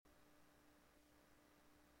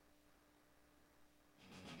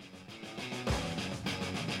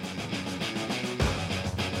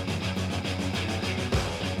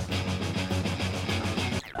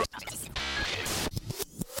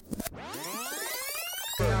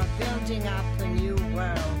building up a new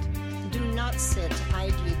world. Do not sit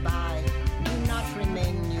idly by. Do not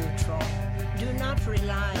remain neutral. Do not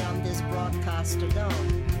rely on this broadcast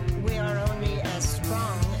alone. We are only as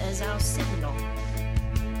strong as our signal.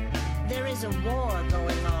 There is a war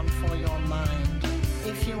going on for your mind.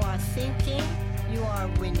 If you are thinking, you are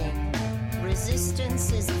winning.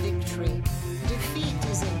 Resistance is victory. Defeat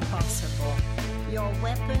is impossible. Your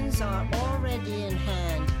weapons are already in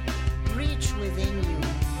hand. Reach within you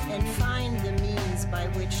and find the means by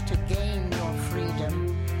which to gain your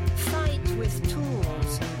freedom. Fight with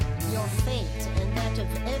tools. Your fate and that of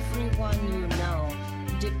everyone you know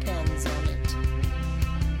depends on it.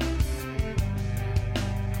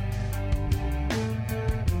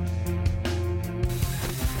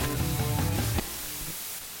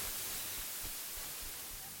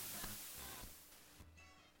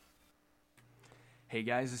 Hey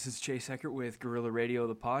guys, this is Chase Eckert with Guerrilla Radio,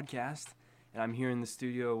 the podcast, and I'm here in the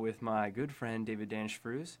studio with my good friend David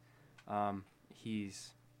Danish-Fruz.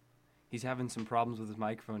 He's having some problems with his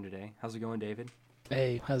microphone today. How's it going, David?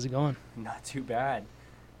 Hey, how's it going? Not too bad.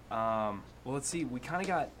 Well, let's see. We kind of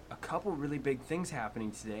got a couple really big things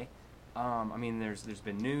happening today. There's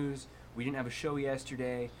been news. We didn't have a show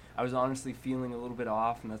yesterday. I was honestly feeling a little bit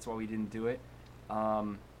off, and that's why we didn't do it.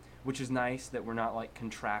 Which is nice that we're not like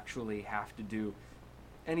contractually have to do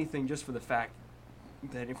anything just for the fact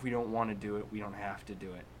that if we don't want to do it, we don't have to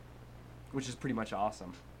do it, which is pretty much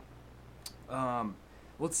awesome.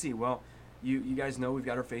 Let's see. Well, you guys know we've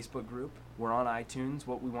got our Facebook group. We're on iTunes.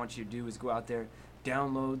 What we want you to do is go out there,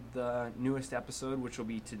 download the newest episode, which will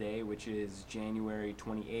be today, which is January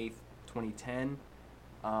 28th, 2010.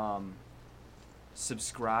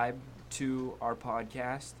 Subscribe to our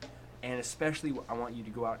podcast, and especially I want you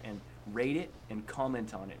to go out and rate it and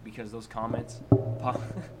comment on it, because those comments pop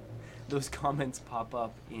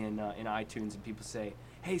up in iTunes, and people say,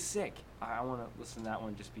 "Hey, sick! I want to listen to that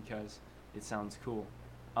one just because it sounds cool."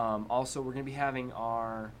 Also, we're going to be having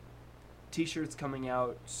our T-shirts coming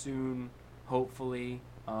out soon, hopefully.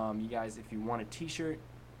 You guys, if you want a T-shirt,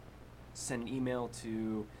 send an email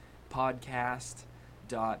to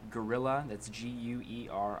podcast.guerrilla, that's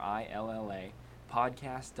Guerilla,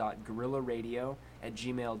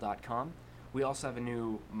 podcast.guerrillaradio@gmail.com. We also have a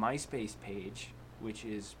new MySpace page, which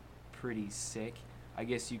is pretty sick. I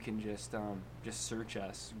guess you can just search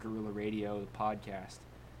us, Guerrilla Radio, the podcast.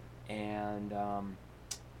 And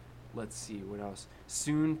let's see, what else?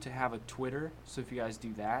 Soon to have a Twitter, so if you guys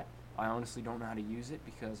do that. I honestly don't know how to use it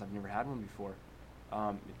because I've never had one before.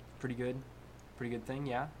 Pretty good thing,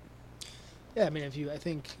 yeah? Yeah, I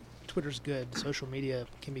think Twitter's good. Social media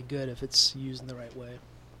can be good if it's used in the right way.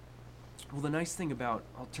 Well, the nice thing about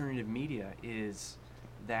alternative media is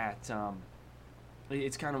that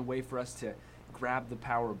it's kind of a way for us to grab the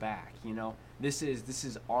power back, you know? This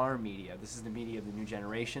is our media. This is the media of the new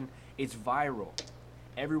generation. It's viral.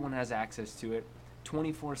 Everyone has access to it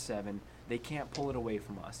 24/7. They can't pull it away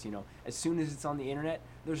from us, you know? As soon as it's on the internet,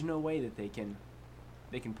 there's no way that they can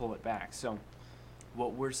pull it back. So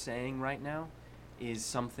what we're saying right now is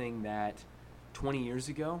something that 20 years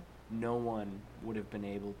ago no one would have been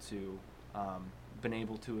able to have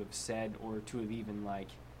said, or to have even like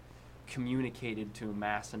communicated to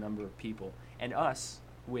amass a number of people. And us,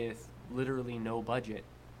 with literally no budget,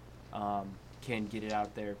 can get it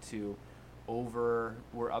out there to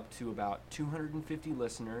we're up to about 250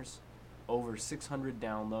 listeners, over 600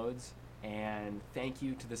 downloads, and thank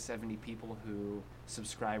you to the 70 people who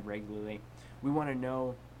subscribe regularly. We want to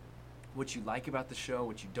know what you like about the show,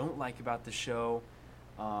 what you don't like about the show,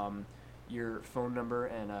 your phone number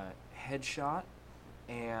and a headshot,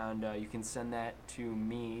 and you can send that to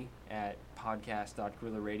me at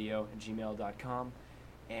podcast.guerrillaradio@gmail.com,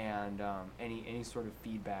 and any sort of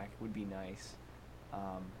feedback would be nice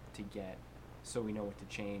to get, so we know what to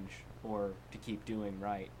change or to keep doing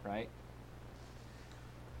right?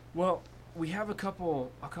 Well, we have a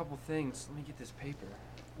couple things. Let me get this paper.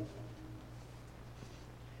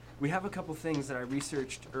 We have a couple things that I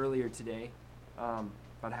researched earlier today,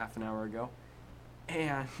 about half an hour ago,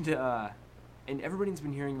 and everybody's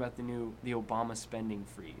been hearing about the Obama spending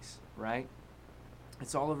freeze, right?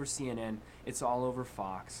 It's all over CNN. It's all over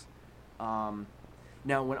Fox. Now,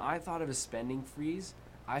 when I thought of a spending freeze,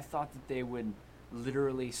 I thought that they would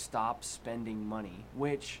literally stop spending money,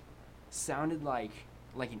 which sounded like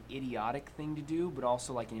an idiotic thing to do, but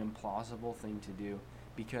also like an implausible thing to do,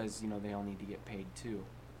 because, you know, they all need to get paid too.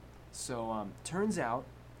 So turns out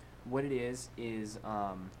what it is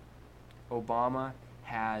Obama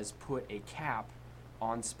has put a cap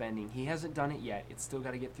on spending. He hasn't done it yet. It's still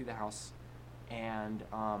got to get through the House, and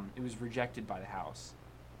it was rejected by the House,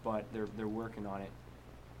 but they're working on it.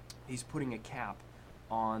 he's putting a cap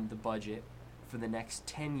on the budget for the next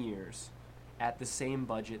 10 years at the same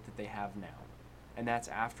budget that they have now. And that's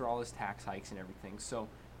after all his tax hikes and everything. So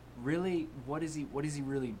really, what is he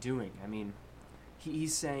really doing? I mean,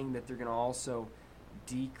 he's saying that they're going to also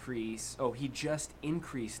decrease. Oh, he just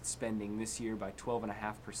increased spending this year by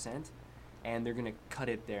 12.5%, and they're going to cut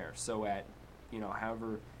it there. So at,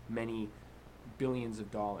 however many billions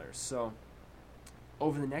of dollars. So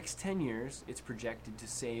over the next 10 years, it's projected to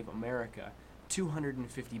save America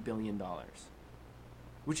 $250 billion,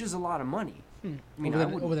 which is a lot of money. Hmm. I mean,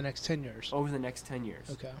 over the next 10 years. Over the next 10 years.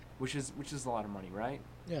 Okay. Which is a lot of money, right?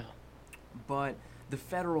 Yeah. But the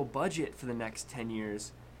federal budget for the next 10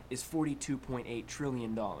 years is $42.8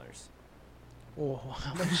 trillion. Oh,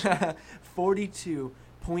 how much?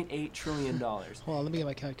 $42.8 trillion. Hold on, let me get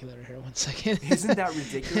my calculator here 1 second. Isn't that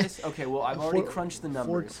ridiculous? Okay, well, I've already crunched the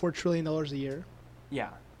numbers. $4 trillion a year?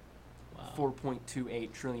 Yeah. Wow.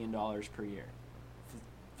 $4.28 trillion per year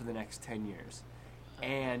for the next 10 years.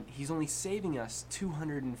 And he's only saving us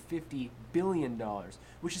 $250 billion,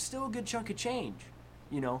 which is still a good chunk of change.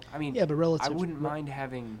 I mean, yeah, but I wouldn't mind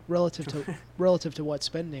having relative to what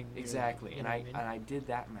spending. Exactly, and I I did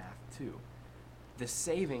that math too. The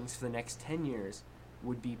savings for the next 10 years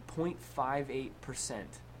would be 0.58%.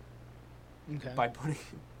 Okay. By putting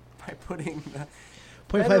the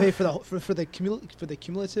 0.58 for the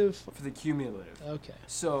cumulative. For the cumulative. Okay.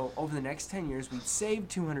 So over the next 10 years, we'd save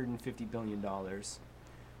 $250 billion,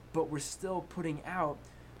 but we're still putting out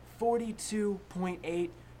 $42.8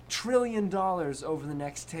 trillion over the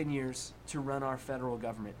next 10 years to run our federal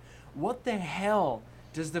government. What the hell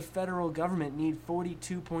does the federal government need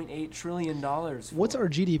 $42.8 trillion for? What's our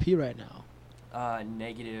GDP right now?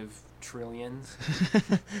 Negative trillions.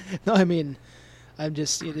 No, I mean, it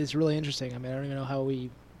is really interesting. I mean, I don't even know how we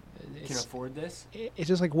can afford this. It's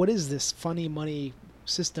just like, what is this funny money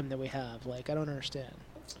system that we have? Like, I don't understand.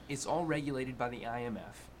 It's all regulated by the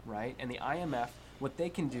IMF, right? And the IMF, what they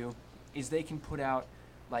can do is they can put out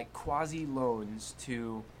like quasi loans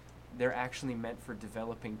they're actually meant for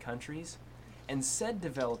developing countries, and said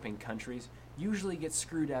developing countries usually get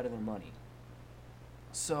screwed out of their money.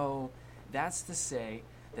 So that's to say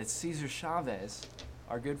that Cesar Chavez,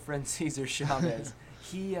 our good friend Cesar Chavez,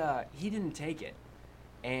 he didn't take it,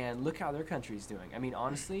 and look how their country's doing. I mean,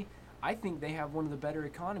 honestly, I think they have one of the better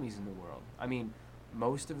economies in the world. I mean,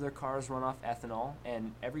 most of their cars run off ethanol,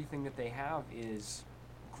 and everything that they have is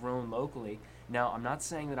grown locally. Now, I'm not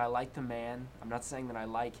saying that I like the man. I'm not saying that I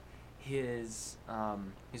like his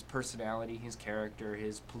personality, his character,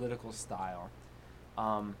 his political style.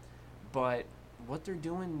 But what they're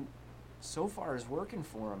doing so far is working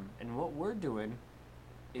for him, and what we're doing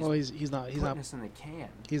is he's not putting us in the can.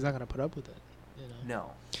 He's not going to put up with it.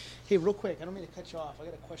 No. Hey, real quick, I don't mean to cut you off. I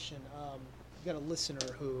got a question. We got a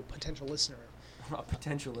potential listener. A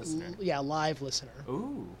potential listener. Live listener.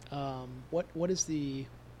 Ooh. What is the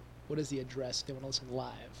address if they want to listen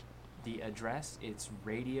live? The address, it's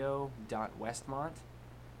radio.westmont.edu.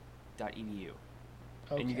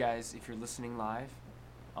 Okay. And you guys, if you're listening live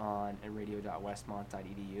at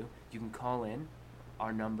radio.westmont.edu, you can call in.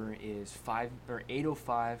 Our number is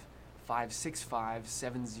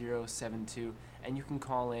 805-565-7072, and you can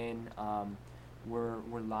call in. We're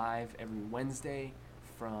live every Wednesday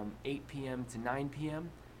from 8 p.m. to 9 p.m.,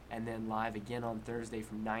 and then live again on Thursday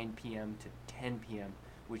from 9 p.m. to 10 p.m.,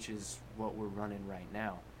 which is what we're running right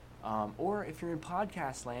now. Or if you're in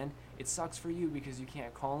podcast land, it sucks for you because you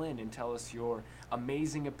can't call in and tell us your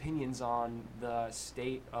amazing opinions on the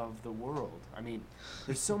state of the world. I mean,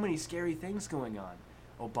 there's so many scary things going on.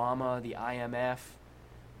 Obama, the IMF,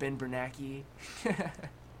 Ben Bernanke.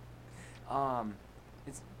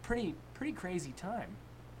 It's pretty crazy time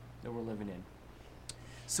that we're living in.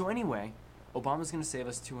 So anyway, Obama's going to save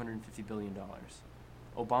us $250 billion.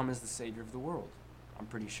 Obama's the savior of the world, I'm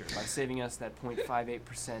pretty sure, by saving us that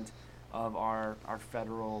 0.58% of our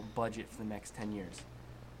federal budget for the next 10 years.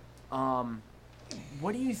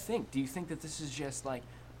 What do you think? Do you think that this is just like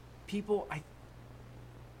people...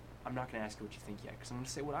 I'm not going to ask you what you think yet, because I'm going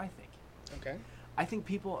to say what I think. Okay. I think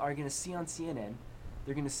people are going to see on CNN,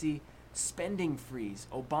 they're going to see spending freeze.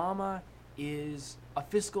 Obama is a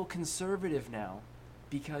fiscal conservative now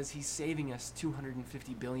because he's saving us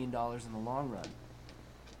 $250 billion in the long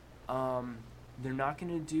run. They're not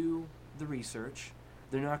going to do the research.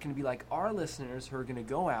 They're not going to be like our listeners who are going to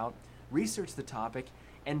go out, research the topic,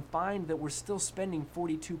 and find that we're still spending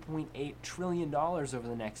 $42.8 trillion over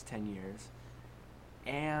the next 10 years.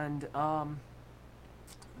 And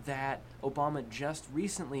that Obama just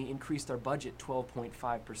recently increased our budget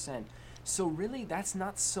 12.5%. So really, that's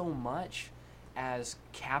not so much as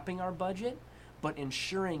capping our budget, but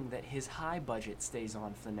ensuring that his high budget stays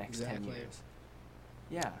on for the next 10 Exactly. years.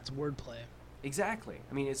 Yeah, It's wordplay. exactly.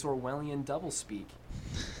 I mean, it's Orwellian doublespeak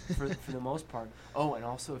for the most part. Oh, and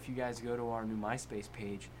also if you guys go to our new MySpace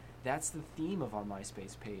page, that's the theme of our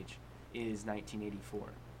MySpace page is 1984.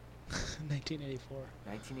 1984.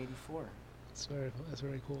 1984. That's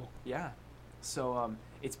very cool. Yeah. So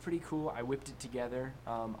it's pretty cool. I whipped it together.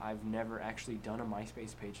 I've never actually done a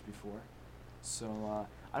MySpace page before. So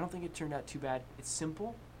I don't think it turned out too bad. It's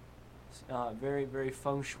simple. Very, very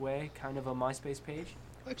feng shui kind of a MySpace page.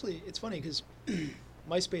 Actually, it's funny because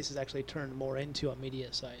MySpace has actually turned more into a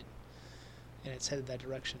media site, and it's headed that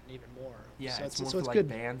direction even more. Yeah, so it's more so for it's like good.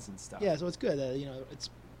 bands and stuff. Yeah, so it's good.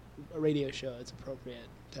 It's a radio show. It's appropriate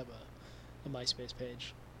to have a MySpace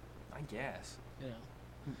page. I guess. You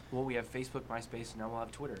know. Well, we have Facebook, MySpace, and now we'll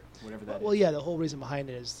have Twitter, whatever that Well, is. yeah. The whole reason behind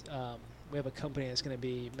it is we have a company that's going to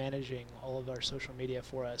be managing all of our social media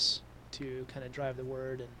for us to kind of drive the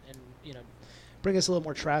word and bring us a little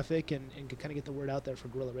more traffic and kind of get the word out there for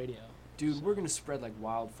Guerrilla Radio. Dude, So- we're going to spread like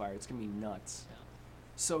wildfire. It's going to be nuts. Yeah.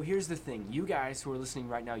 So here's the thing. You guys who are listening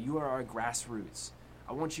right now, you are our grassroots.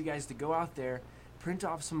 I want you guys to go out there, print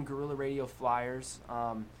off some Guerrilla Radio flyers.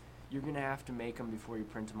 You're going to have to make them before you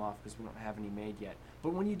print them off because we don't have any made yet.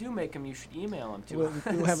 But when you do make them, you should email them to We us.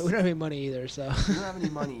 don't have any money either, so. We don't have any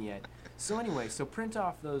money yet. So anyway, so print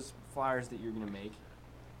off those flyers that you're going to make.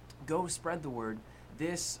 Go spread the word.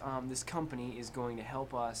 This company is going to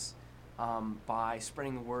help us by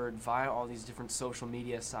spreading the word via all these different social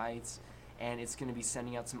media sites, and it's going to be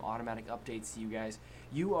sending out some automatic updates to you guys.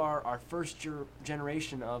 You are our first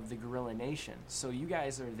generation of the Guerrilla Nation, so you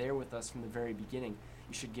guys are there with us from the very beginning.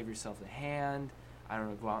 You should give yourself a hand. I don't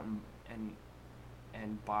know, go out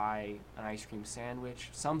and buy an ice cream sandwich,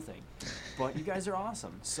 something. But you guys are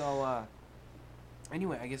awesome. So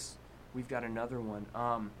anyway, I guess we've got another one.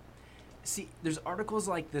 See, there's articles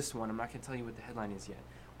like this one. I'm not going to tell you what the headline is yet.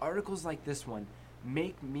 Articles like this one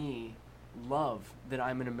make me love that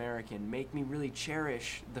I'm an American, make me really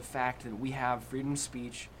cherish the fact that we have freedom of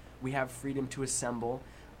speech, we have freedom to assemble.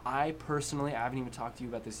 I personally, I haven't even talked to you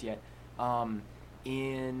about this yet,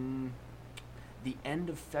 in the end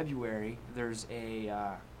of February, there's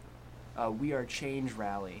a We Are Change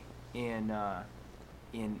rally in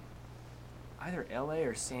either LA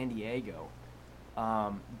or San Diego.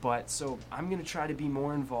 But so I'm going to try to be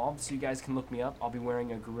more involved so you guys can look me up. I'll be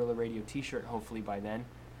wearing a Guerrilla Radio t-shirt hopefully by then.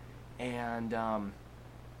 And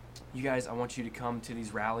you guys, I want you to come to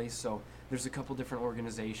these rallies. So there's a couple different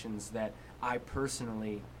organizations that I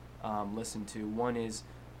personally listen to. One is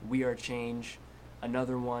We Are Change.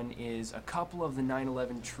 Another one is a couple of the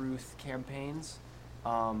 9/11 Truth campaigns.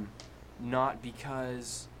 Not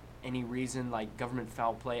because any reason like government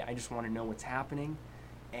foul play. I just want to know what's happening.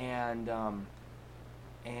 And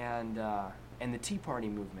the Tea Party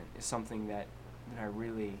movement is something that I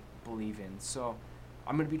really believe in. So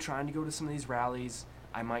I'm going to be trying to go to some of these rallies.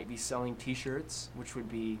 I might be selling t-shirts, which would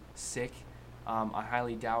be sick. I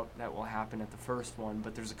highly doubt that will happen at the first one,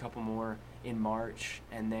 but there's a couple more in March.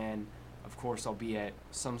 And then, of course, I'll be at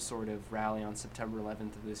some sort of rally on September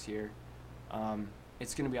 11th of this year.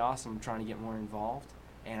 It's going to be awesome. I'm trying to get more involved,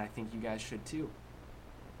 and I think you guys should too.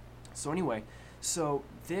 So anyway, so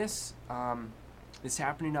this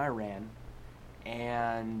happened in Iran,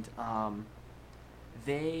 and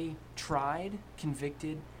they tried,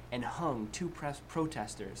 convicted, and hung two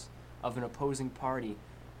protesters of an opposing party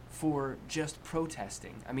for just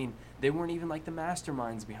protesting. I mean, they weren't even like the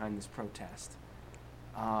masterminds behind this protest.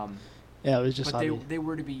 Yeah, it was just but hobby. they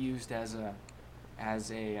were to be used as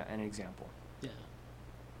an example. Yeah,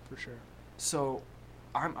 for sure. So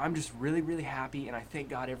I'm just really, really happy, and I thank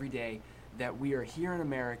God every day that we are here in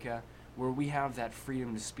America where we have that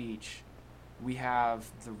freedom to speech. We have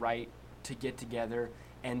the right to get together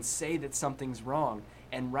and say that something's wrong.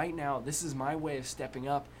 And right now, this is my way of stepping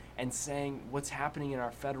up and saying what's happening in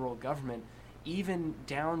our federal government, even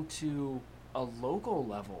down to a local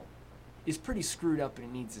level, is pretty screwed up and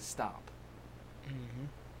it needs to stop. Mm-hmm.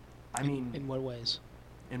 I mean, in what ways?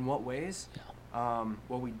 in what ways? Yeah.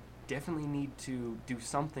 Well, we definitely need to do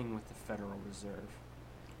something with the Federal Reserve,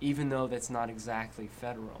 even though that's not exactly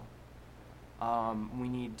federal. We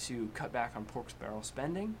need to cut back on pork barrel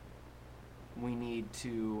spending. We need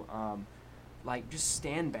to just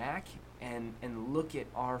stand back and look at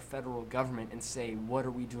our federal government and say, what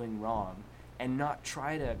are we doing wrong? And not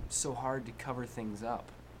try to so hard to cover things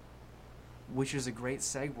up. Which is a great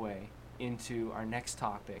segue into our next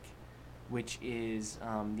topic, which is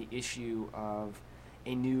the issue of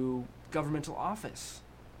a new governmental office.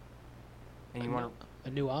 And you want a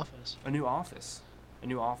new office. a new office. a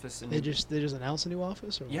new office. They just announced a new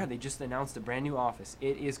office, or Yeah, what? they just announced a brand new office.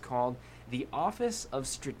 It is called the Office of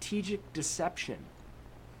Strategic Deception.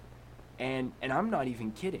 And I'm not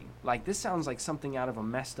even kidding. Like, this sounds like something out of a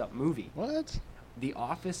messed up movie. What? The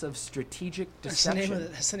Office of Strategic That's the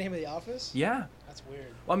Deception. that's the name of the office. Yeah. That's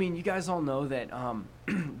weird. Well, I mean, you guys all know that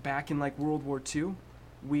back in like World War II,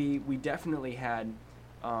 we definitely had,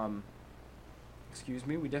 we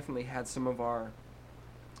definitely had some of our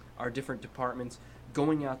different departments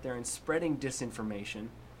going out there and spreading disinformation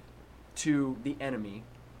to the enemy,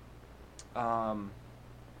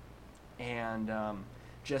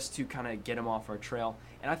 just to kind of get them off our trail.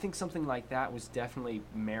 And I think something like that was definitely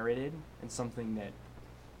merited and something that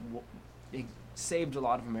it saved a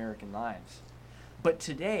lot of American lives. But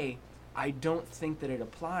today, I don't think that it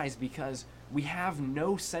applies because we have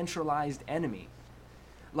no centralized enemy.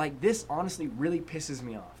 Like, this honestly really pisses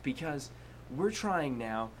me off because we're trying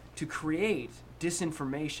now to create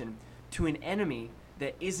disinformation to an enemy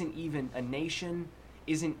that isn't even a nation,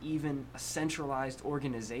 isn't even a centralized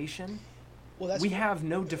organization. Well, We have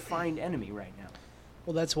no defined enemy right now.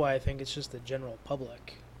 Well, that's why I think it's just the general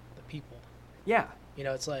public, the people. Yeah, You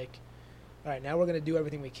know, it's like, all right, now we're going to do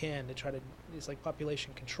everything we can to try to. It's like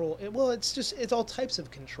population control. It's all types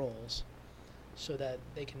of controls, so that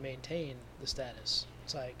they can maintain the status.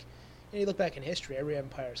 It's like, you look back in history, every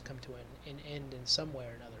empire has come to an end in some way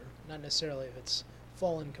or another. Not necessarily if it's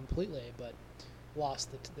fallen completely, but lost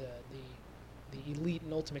the elite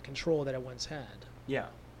and ultimate control that it once had. yeah.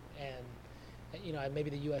 And maybe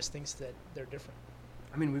the U.S. thinks that they're different.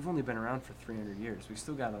 I mean, we've only been around for 300 years. We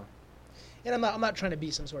still gotta. And I'm not trying to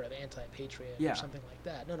be some sort of anti-patriot Yeah. or something like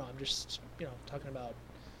that. No, I'm just talking about.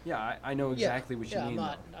 Yeah, I know exactly what you yeah, mean.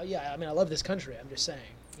 I'm not. Yeah, I mean, I love this country. I'm just saying,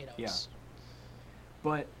 Yeah. It's,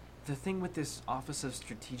 But the thing with this Office of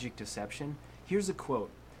Strategic Deception, here's a quote.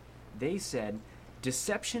 They said,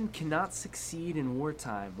 "Deception cannot succeed in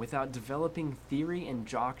wartime without developing theory and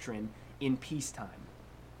doctrine in peacetime."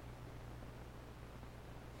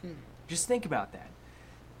 Just think about that.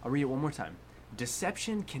 I'll read it one more time.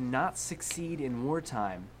 Deception cannot succeed in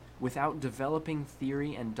wartime without developing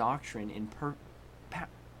theory and doctrine in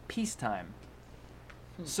peacetime.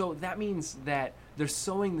 So that means that they're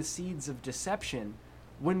sowing the seeds of deception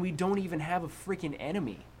when we don't even have a freaking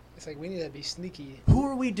enemy. It's like we need to be sneaky. Who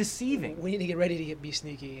are we deceiving? We need to get ready to be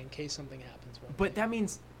sneaky in case something happens. But that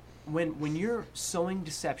means when you're sowing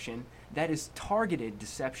deception, that is targeted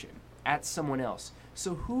deception at someone else.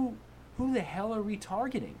 So who the hell are we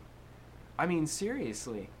targeting? I mean,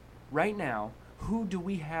 seriously, right now, who do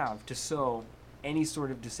we have to sow any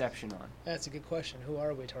sort of deception on? That's a good question. Who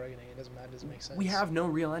are we targeting? It doesn't make sense. We have no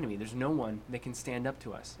real enemy. There's no one that can stand up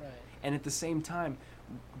to us. Right. And at the same time,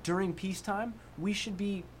 during peacetime, we should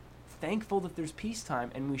be thankful that there's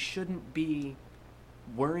peacetime, and we shouldn't be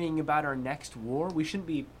worrying about our next war. We shouldn't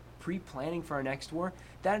be pre-planning for our next war.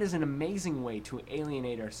 That is an amazing way to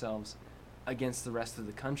alienate ourselves against the rest of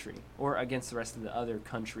the country or against the rest of the other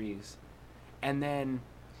countries. And then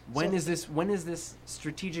when is this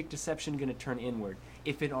strategic deception going to turn inward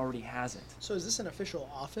if it already hasn't? So is this an official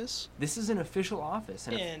office? This is an official office.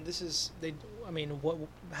 And this is what?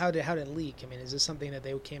 How did it leak? I mean, is this something that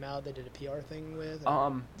they came out? They did a PR thing with?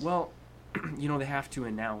 Well, they have to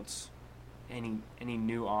announce any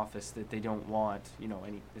new office that they don't want.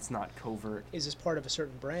 It's not covert. Is this part of a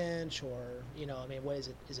certain branch, or what is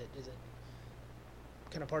it? Is it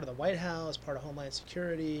kind of part of the White House, part of Homeland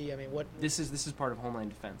Security? I mean, what? This is part of Homeland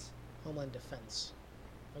Defense. Homeland Defense.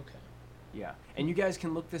 Okay. Yeah, and you guys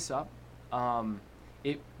can look this up.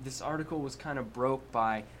 This article was kind of broke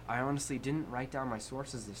by. I honestly didn't write down my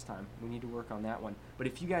sources this time. We need to work on that one. But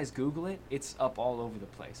if you guys Google it, it's up all over the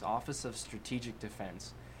place. Office of Strategic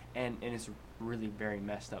Defense, and it's really very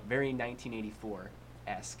messed up, very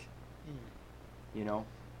 1984-esque. That's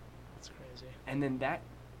crazy. And then that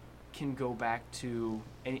can go back to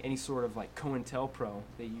any sort of like COINTELPRO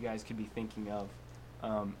that you guys could be thinking of.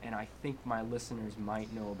 And I think my listeners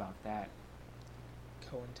might know about that.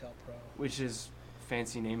 COINTELPRO. Which is a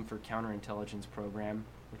fancy name for counterintelligence program,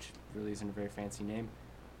 which really isn't a very fancy name.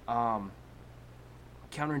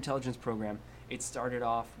 Counterintelligence program, it started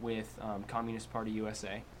off with Communist Party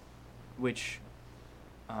USA, which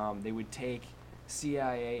they would take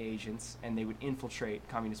CIA agents and they would infiltrate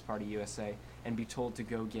Communist Party USA and be told to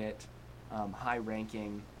go get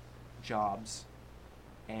high-ranking jobs,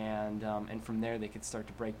 and from there they could start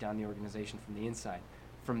to break down the organization from the inside.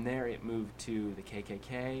 From there, it moved to the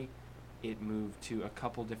KKK. It moved to a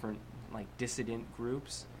couple different like dissident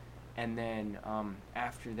groups, and then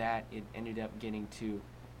after that, it ended up getting to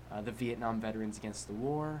the Vietnam Veterans Against the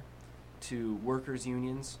War, to workers'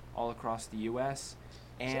 unions all across the U.S.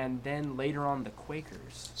 and then later on the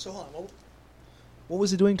Quakers. So hold on. What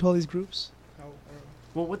was it doing to all these groups?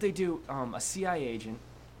 Well, what they do, a CIA agent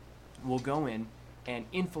will go in and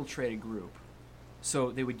infiltrate a group.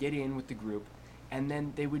 So they would get in with the group, and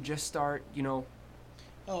then they would just start,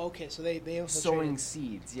 Oh, okay. So they infiltrated. sowing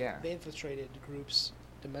seeds. Yeah. They infiltrated groups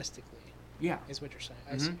domestically. Yeah. Is what you're saying.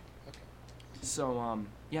 I Mhm. see. Okay. So,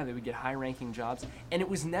 yeah, they would get high-ranking jobs, and it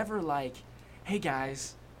was never like, hey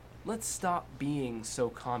guys, let's stop being so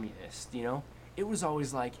communist. It was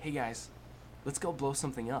always like, hey guys, let's go blow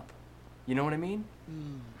something up. You know what I mean?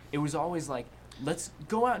 It was always like, let's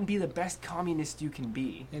go out and be the best communist you can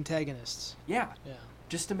be. Antagonists. Yeah. Yeah.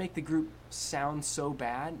 Just to make the group sound so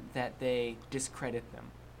bad that they discredit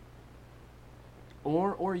them.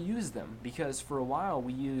 Or use them, because for a while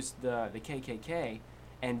we used the KKK,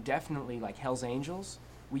 and definitely like Hell's Angels,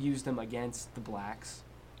 we used them against the blacks,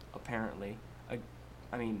 apparently.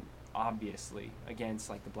 Obviously, against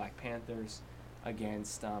like the Black Panthers,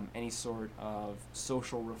 against any sort of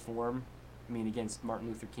social reform, against Martin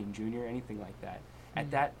Luther King Jr., anything like that.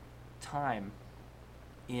 At that time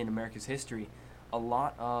in America's history, a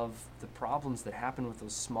lot of the problems that happened with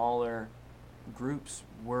those smaller groups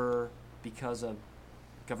were because of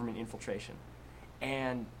government infiltration.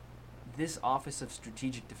 And this Office of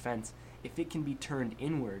Strategic Defense, if it can be turned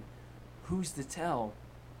inward, who's to tell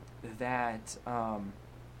that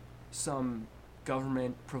some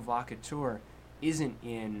government provocateur isn't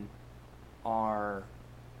in our,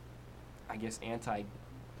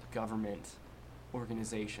 anti-government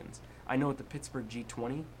organizations. I know at the Pittsburgh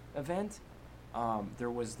G20 event, there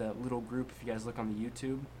was that little group, if you guys look on the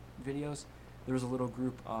YouTube videos, there was a little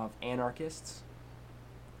group of anarchists,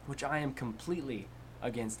 which I am completely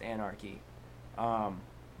against anarchy.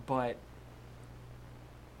 But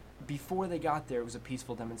before they got there, it was a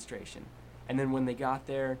peaceful demonstration. And then when they got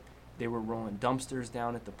there, they were rolling dumpsters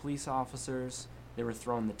down at the police officers. They were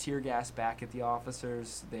throwing the tear gas back at the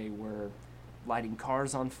officers. They were lighting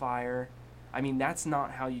cars on fire. That's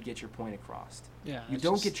not how you get your point across. Yeah. You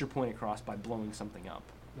don't get your point across by blowing something up.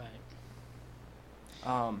 Right.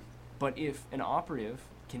 But if an operative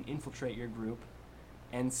can infiltrate your group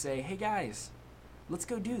and say, hey guys, let's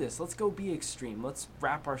go do this. Let's go be extreme. Let's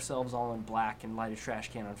wrap ourselves all in black and light a trash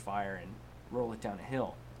can on fire and roll it down a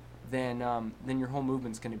hill. Then your whole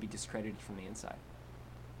movement's going to be discredited from the inside.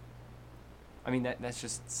 That's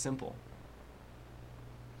just simple.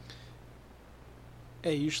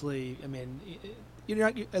 Hey, usually, you're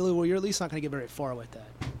at least not going to get very far with that.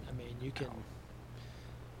 You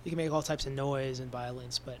can make all types of noise and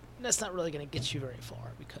violence, but that's not really going to get you very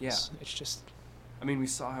far because it's just. We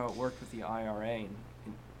saw how it worked with the IRA in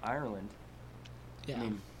Ireland. Yeah.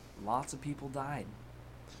 Lots of people died.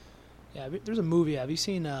 Yeah, there's a movie. Have you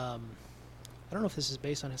seen? I don't know if this is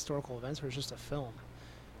based on historical events or it's just a film.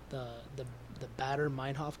 The Baader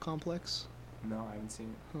Meinhof complex. No, I haven't seen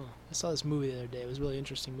it. Huh. I saw this movie the other day. It was a really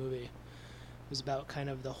interesting movie. It was about kind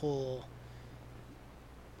of the whole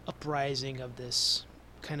uprising of this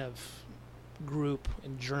kind of group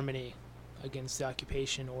in Germany against the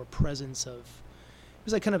occupation or presence of. It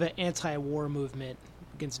was like kind of an anti-war movement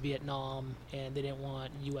against Vietnam, and they didn't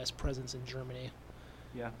want U.S. presence in Germany.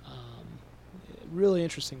 Yeah. Really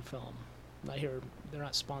interesting film. Not here. They're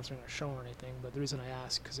not sponsoring our show or anything, but the reason I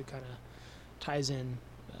ask because it kind of ties in.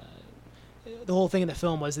 The whole thing in the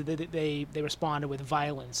film was that they responded with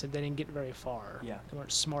violence and they didn't get very far. Yeah. They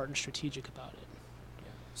weren't smart and strategic about it. Yeah.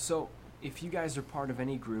 So if you guys are part of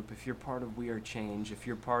any group, if you're part of We Are Change, if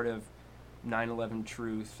you're part of 9/11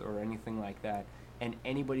 Truth or anything like that, and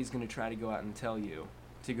anybody's going to try to go out and tell you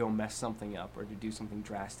to go mess something up or to do something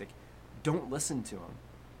drastic, don't listen to them.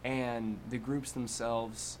 And the groups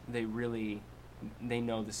themselves, they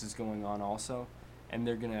know this is going on also, and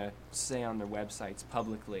they're going to say on their websites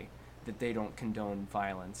publicly that they don't condone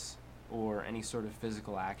violence or any sort of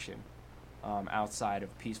physical action outside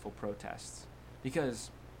of peaceful protests. Because,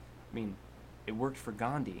 it worked for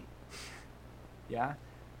Gandhi. Yeah?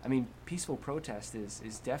 Peaceful protest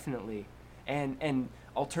is definitely... And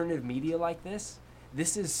alternative media like this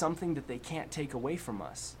is something that they can't take away from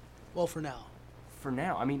us. Well, for now. For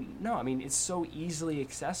now. No, it's so easily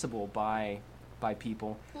accessible by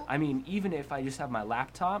people. Even if I just have my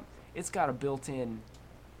laptop, it's got a built-in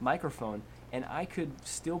microphone, and I could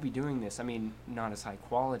still be doing this. Not as high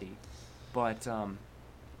quality, but...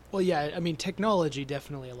 Well, yeah, technology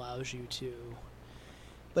definitely allows you to...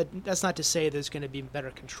 But that's not to say there's going to be better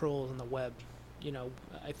controls on the web.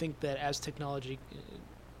 I think that as technology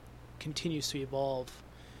continues to evolve,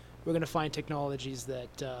 we're going to find technologies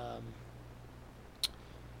that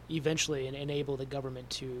eventually enable the government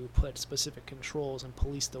to put specific controls and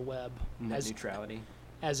police the web. Net neutrality.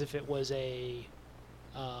 as if it was a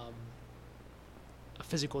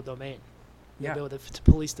physical domain. Yeah. They'll be able to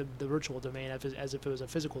police the virtual domain as if it was a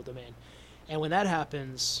physical domain. And when that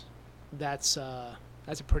happens, that's a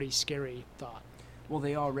pretty scary thought. Well,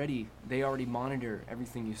 they already monitor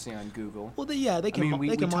everything you say on Google. Well, they can we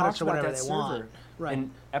monitor talked about whatever that they server. want. Right.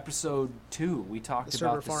 In episode 2, we talked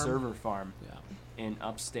about the server farm Yeah. in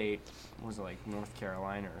upstate, what was it, like North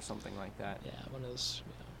Carolina or something like that? Yeah, one of those.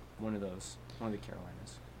 Yeah. One of the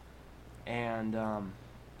Carolinas. And I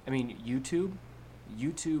mean, YouTube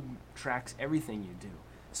tracks everything you do.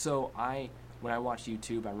 So when I watch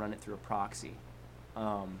YouTube, I run it through a proxy.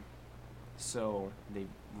 So they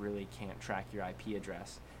really can't track your IP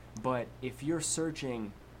address. But if you're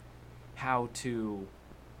searching how to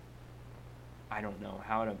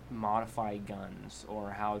modify guns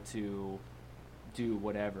or how to do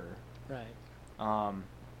whatever, Right.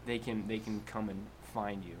 They can come and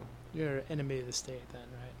find you. You're an enemy of the state then,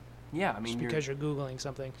 right? Yeah, I mean, just because you're Googling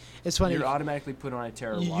something. It's funny. You're automatically put on a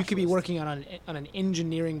terror watch You could be list. working on an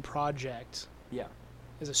engineering project. Yeah.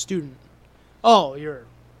 As a student. Oh, you're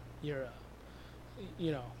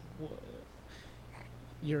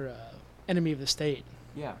enemy of the state.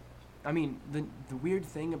 Yeah. I mean, the weird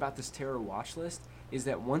thing about this terror watch list is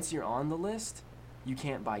that once you're on the list, you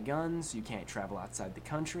can't buy guns, you can't travel outside the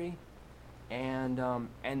country, and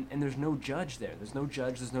there's no judge there. There's no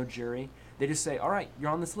judge, there's no jury. They just say, all right, you're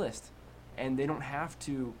on this list. And they don't have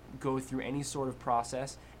to go through any sort of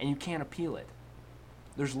process, and you can't appeal it.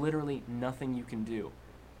 There's literally nothing you can do.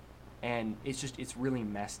 And it's really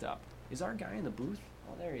messed up. Is our guy in the booth?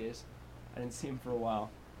 Oh, there he is. I didn't see him for a while.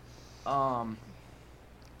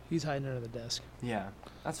 He's hiding under the desk. Yeah,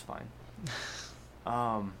 that's fine.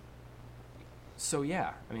 So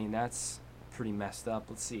yeah, I mean, that's pretty messed up.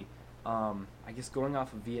 Let's see. I guess going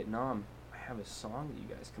off of Vietnam, I have a song that you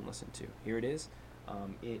guys can listen to. Here it is.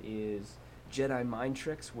 It is Jedi Mind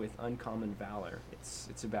Tricks with Uncommon Valor.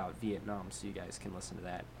 It's about Vietnam, so you guys can listen to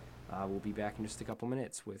that. We'll be back in just a couple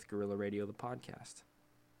minutes with Guerrilla Radio, the podcast.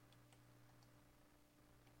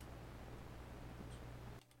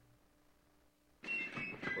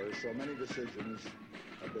 Where so many decisions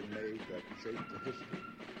have been made that shape the history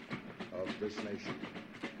of this nation,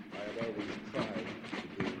 I have always tried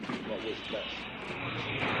to do what was best.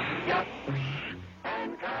 Yes,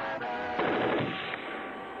 and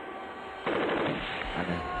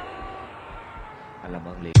alam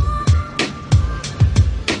ang label.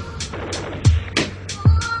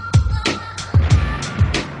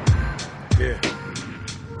 Yeah.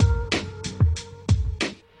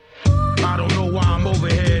 I don't know why I'm over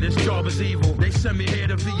here, this job is evil. They sent me here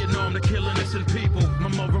to Vietnam to kill innocent people. My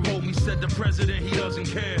mother wrote me, said the president, he doesn't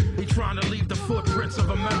care. He trying to leave the footprints of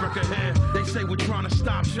America here. They say we're trying to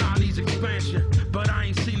stop Chinese expansion, but I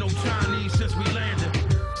ain't seen no Chinese since we landed.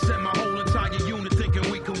 Sent my whole entire unit thinking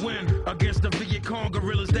we could win against the Viet Cong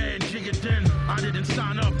guerrillas there in Gia Dinh. I didn't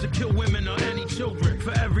sign up to kill women or any children.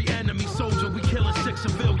 For every enemy soldier, we killing 6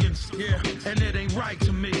 civilians. Yeah, and it ain't right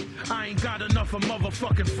to me. I ain't got enough of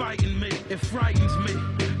motherfucking fighting me. It frightens me.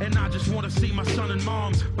 And I just want to see my son and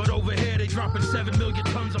moms. But over here, they dropping 7 million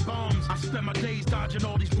tons of bombs. I spend my days dodging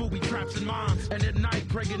all these booby traps and mines. And at night,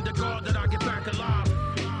 praying to God that I get back alive.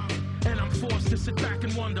 And I'm forced to sit back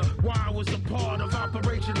and wonder why I was a part of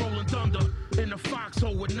Operation Rolling Thunder. In a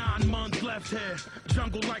foxhole with 9 months left here.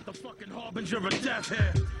 Jungle like the fucking harbinger of death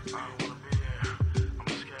here. I don't wanna be here. I'm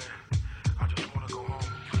scared. I just wanna go home.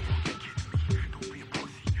 You fucking kidding me? Don't be a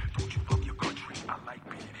pussy. Don't you love your country? I like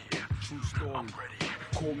being here. True story. I'm ready.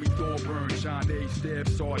 Call me Thorburn, John A. Staff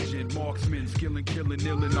Sergeant, marksman, skilling, killing,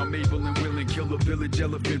 illin'. I'm able and willing, kill a village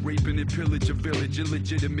elephant, raping and pillage a village,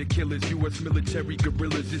 illegitimate killers, U.S. military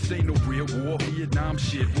guerrillas. This ain't no real war, Vietnam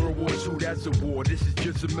shit, World War II, that's a war. This is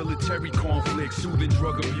just a military conflict, soothing,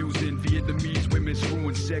 drug abusing, Vietnamese women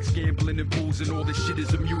screwing, sex, gambling, and booze, and all this shit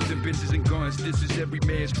is amusing. Bitches and guns, this is every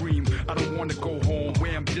man's dream. I don't wanna go home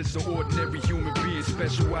where I'm just an ordinary human being.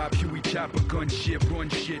 Special op, Huey chopper, gun shit, run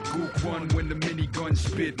shit, gook run when the minigun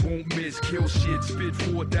spit, won't miss, kill shit, spit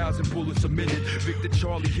 4,000 bullets a minute. Victor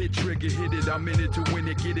Charlie hit trigger, hit it, I'm in it to win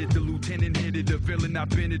it, get it. The lieutenant hit it, the villain I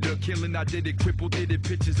been it, the killing I did it, crippled did it,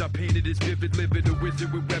 pictures I painted is vivid, livid, a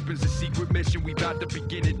wizard with weapons, a secret mission, we about to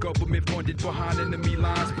begin it. Government funded behind enemy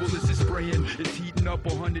lines, bullets is spraying, It's heating up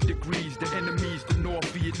 100 degrees. The enemies, the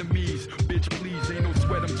North Vietnamese. Bitch, please, ain't no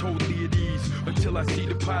sweat, I'm totally at ease. Until I see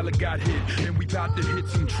the pilot got hit, and we bout to hit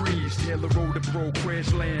some trees. Taylor Road to bro,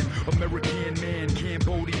 crash land. American man,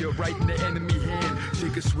 Cambodia, right in the enemy hand.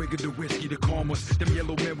 Take a swig of the whiskey to calm us. Them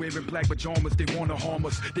yellow men wearing black pajamas, they wanna harm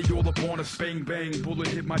us. They all up on us, bang bang. Bullet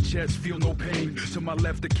hit my chest, feel no pain. To my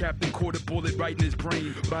left, the captain caught a bullet right in his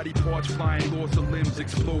brain. Body parts flying, loss of limbs,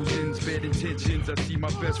 explosions, bad intentions. I see my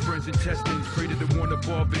best friend's intestines. Pray to the one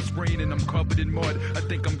above, it's raining, I'm covered in mud. I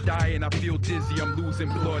think I'm dying, I feel dizzy, I'm losing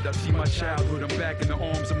blood. I see my childhood, I'm back in the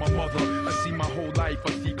arms of my mother. I see my whole life,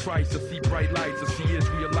 I see Christ, I see bright lights, I see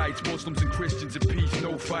Israelites, Muslims and Christians in peace,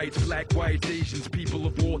 no fights. Black, whites, Asians, people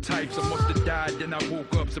of all types. I must have died, then I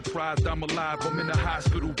woke up surprised I'm alive. I'm in a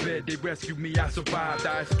hospital bed, they rescued me, I survived.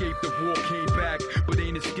 I escaped the war, came back, but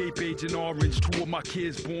ain't escape Agent Orange. 2 of my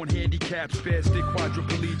kids born handicapped, spastic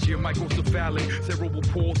quadriplegia, microcephalic, cerebral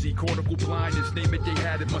palsy, cortical blindness, name it, they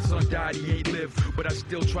had it. My son died, he ain't live, but I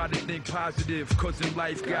still try to think positive, cause in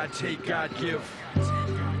life God take, God give.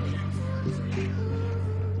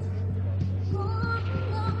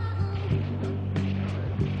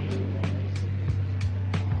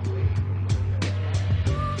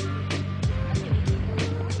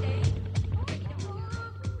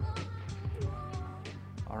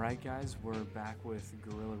 Alright guys, we're back with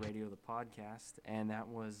Guerrilla Radio, the podcast, and that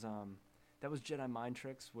was Jedi Mind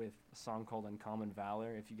Tricks with a song called Uncommon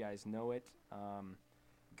Valor. If you guys know it,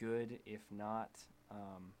 good. If not,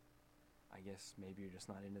 I guess maybe you're just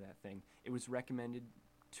not into that thing. It was recommended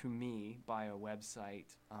to me by a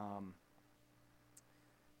website. I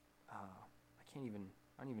don't even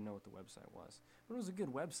know what the website was, but it was a good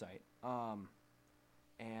website.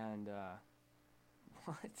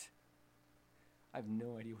 What? I have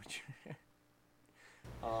no idea what you're...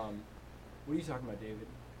 what are you talking about, David?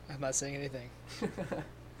 I'm not saying anything.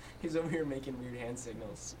 He's over here making weird hand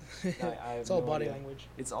signals. It's all body language.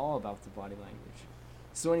 It's all about the body language.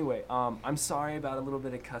 So anyway, I'm sorry about a little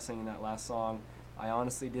bit of cussing in that last song. I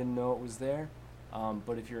honestly didn't know it was there.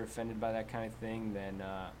 But if you're offended by that kind of thing, then,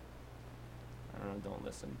 I don't know, don't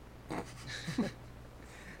listen.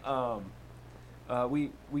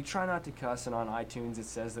 We try not to cuss, and on iTunes it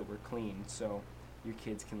says that we're clean, so your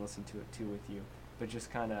kids can listen to it too with you. But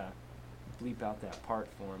just kind of bleep out that part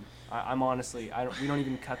for them. I'm honestly, we don't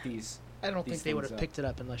even cut these. I don't think they would have picked it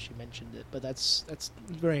up unless you mentioned it, but that's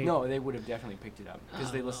very... No, they would have definitely picked it up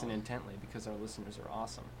because they listen intently, because our listeners are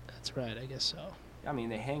awesome. That's right, I guess so. I mean,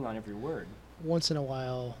 they hang on every word. Once in a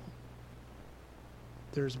while,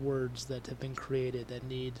 there's words that have been created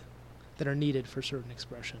that are needed for certain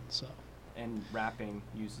expressions, so... And rapping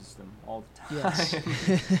uses them all the time.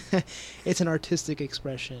 Yes. It's an artistic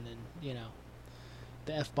expression, and, you know,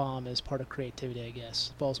 the F-bomb is part of creativity, I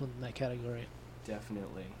guess. Falls within that category.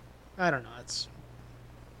 Definitely. I don't know, it's...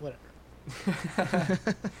 whatever.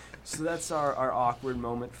 So that's our awkward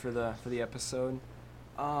moment for the episode.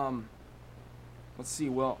 Let's see,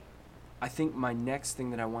 well, I think my next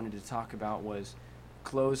thing that I wanted to talk about was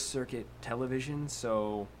closed circuit television,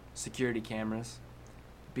 so security cameras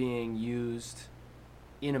being used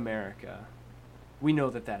in America. We know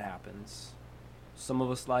that happens. Some of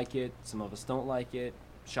us like it, some of us don't like it,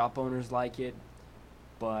 shop owners like it,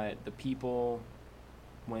 but the people,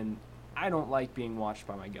 when I don't like being watched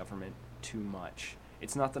by my government too much.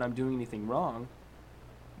 It's not that I'm doing anything wrong,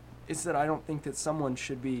 it's that I don't think that someone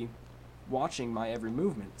should be watching my every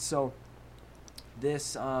movement. So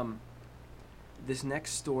this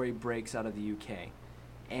next story breaks out of the UK.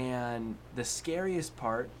 And the scariest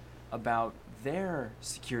part about their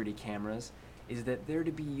security cameras is that they're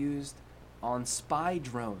to be used on spy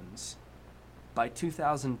drones by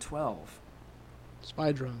 2012.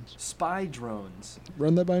 Spy drones. Spy drones.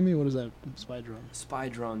 Run that by me? What is that, spy drone? Spy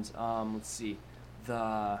drones. Let's see.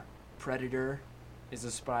 The Predator is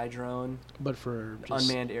a spy drone. But for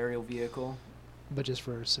unmanned aerial vehicle. But just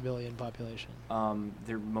for civilian population.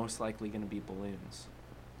 They're most likely going to be balloons.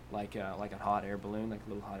 Like a hot air balloon, like a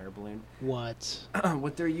little hot air balloon. What?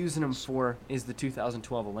 What they're using them for is the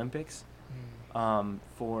 2012 Olympics,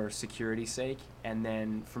 for security's sake. And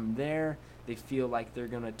then from there, they feel like they're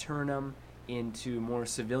going to turn them into more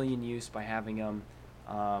civilian use by having them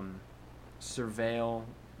surveil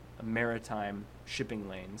maritime shipping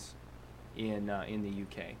lanes in the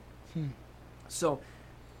UK. So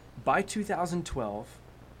by 2012,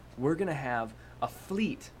 we're going to have a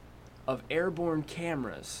fleet of airborne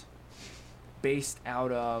cameras based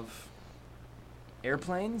out of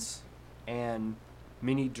airplanes and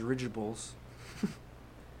mini dirigibles.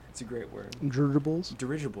 It's a great word. Dirigibles?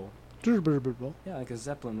 Dirigible. Dirigible. Yeah, like a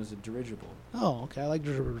Zeppelin was a dirigible. Oh, okay. I like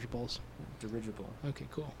dirigibles. Dirigible. Okay,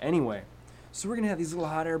 cool. Anyway, So we're going to have these little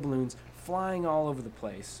hot air balloons flying all over the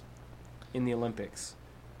place in the Olympics,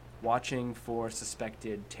 watching for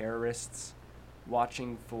suspected terrorists,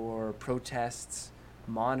 watching for protests,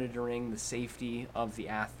 monitoring the safety of the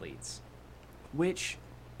athletes, which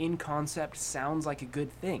in concept sounds like a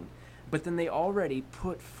good thing. But then they already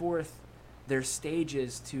put forth their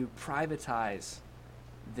stages to privatize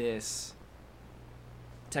this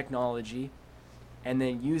technology and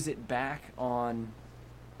then use it back on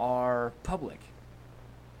our public,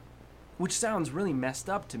 which sounds really messed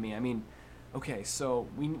up to me. I mean, okay, so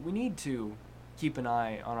we need to keep an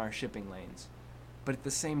eye on our shipping lanes, but at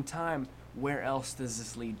the same time, where else does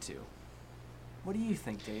this lead to? What do you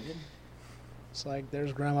think, David? It's like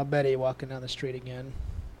there's Grandma Betty walking down the street again.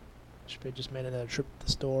 She just made another trip to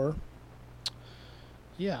the store.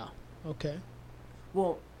 Yeah, okay.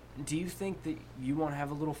 Well, do you think that you want to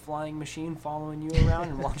have a little flying machine following you around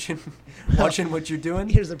and watching what you're doing?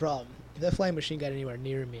 Here's the problem. If that flying machine got anywhere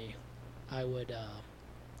near me, I would,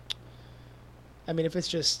 I mean, if it's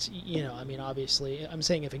just, obviously, I'm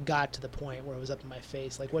saying if it got to the point where it was up in my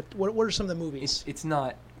face, like what are some of the movies? It's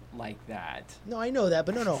not like that. No, I know that,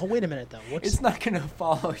 but no, wait a minute, though. It's not going to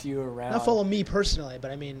follow you around. Not follow me personally,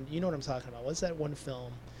 but I mean, you know what I'm talking about. What's that one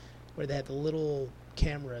film where they had the little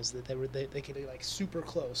cameras that they could like super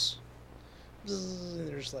close? And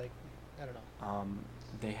there's like, I don't know.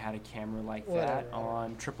 They had a camera like Whatever, that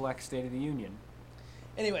on XXX State of the Union.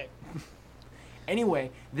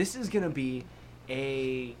 Anyway, this is going to be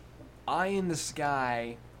a eye in the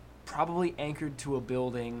sky, probably anchored to a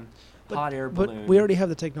building, hot air balloon. But we already have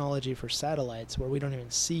the technology for satellites where we don't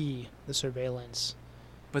even see the surveillance.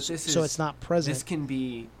 But so it's not present. This can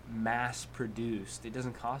be mass produced. It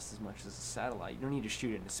doesn't cost as much as a satellite. You don't need to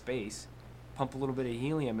shoot it into space. Pump a little bit of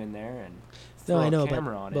helium in there and throw a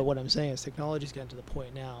camera on it. But what I'm saying is technology's gotten to the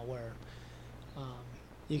point now where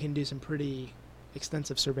you can do some pretty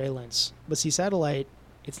extensive surveillance. But see, satellite,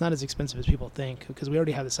 it's not as expensive as people think because we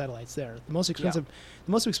already have the satellites there. The most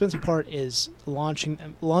expensive part is launching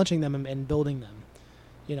them and building them.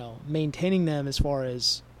 Maintaining them as far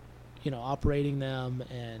as operating them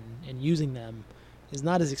and using them is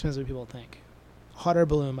not as expensive as people think. A hot air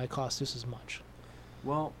balloon might cost just as much.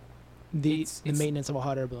 Well, the maintenance of a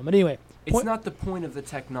hot air balloon. But anyway, it's not the point of the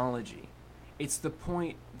technology. It's the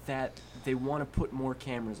point that they want to put more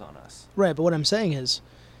cameras on us. Right, but what I'm saying is,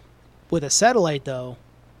 with a satellite though,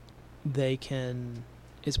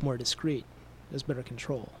 it's more discreet. There's better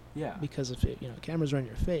control. Yeah. Because if cameras are in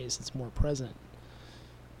your face, it's more present.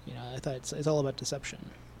 I thought it's all about deception.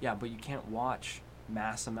 Yeah, but you can't watch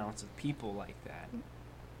mass amounts of people like that.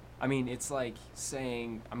 I mean, it's like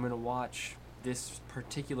saying I'm going to watch this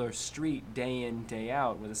particular street day in, day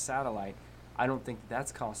out with a satellite. I don't think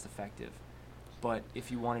that's cost effective. But if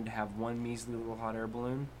you wanted to have one measly little hot air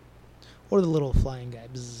balloon, or the little flying guy,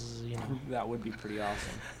 bzzz, that would be pretty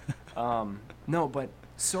awesome. No, but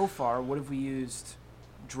so far, what have we used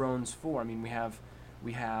drones for? I mean, we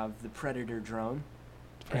have the Predator drone.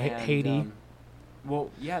 For Haiti.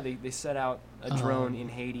 They set out a drone in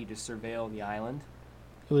Haiti to surveil the island.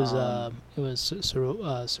 It was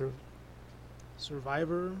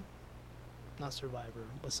Survivor, not Survivor.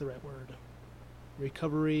 What's the right word?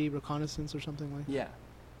 Recovery, reconnaissance, or something like that. Yeah.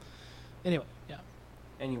 Anyway, yeah.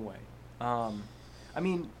 Anyway, I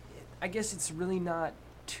mean, I guess it's really not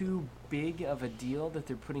too big of a deal that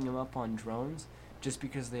they're putting them up on drones, just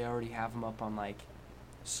because they already have them up on like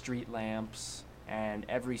street lamps and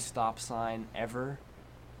every stop sign ever.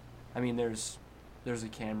 I mean, there's a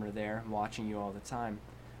camera there watching you all the time.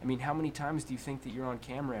 I mean, how many times do you think that you're on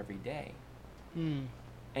camera every day?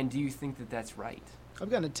 And do you think that that's right? I've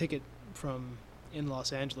gotten a ticket from in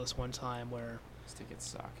Los Angeles one time where These tickets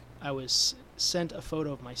suck. I was sent a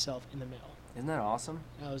photo of myself in the mail. Isn't that awesome?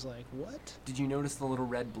 I was like, what? Did you notice the little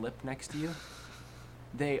red blip next to you?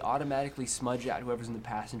 They automatically smudge out whoever's in the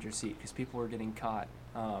passenger seat because people were getting caught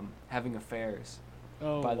having affairs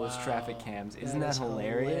by those traffic cams. Isn't that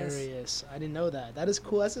hilarious? I didn't know that. That is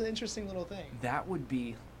cool. That's an interesting little thing. That would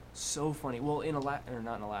be so funny. Well, not in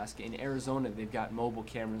Alaska, in Arizona, they've got mobile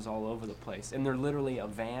cameras all over the place, and they're literally a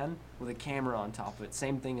van with a camera on top of it.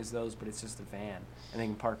 Same thing as those, but it's just a van, and they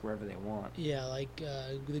can park wherever they want. Yeah, like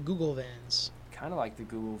the Google vans. Kind of like the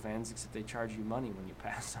Google vans, except they charge you money when you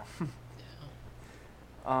pass them.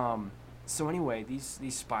 Yeah. So anyway, these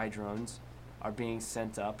spy drones are being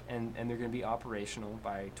sent up, and they're going to be operational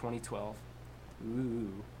by 2012.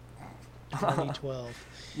 Ooh. 2012.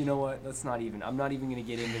 You know what? I'm not even going to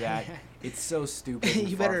get into that. It's so stupid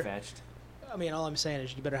and far-fetched. I mean, all I'm saying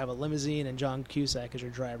is you better have a limousine and John Cusack as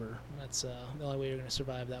your driver. That's the only way you're going to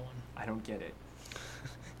survive that one. I don't get it.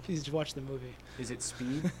 If You just watch the movie. Is it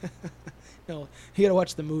Speed? No, you gotta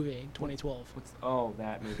watch the movie, 2012. Oh,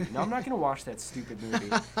 that movie. No, I'm not gonna watch that stupid movie.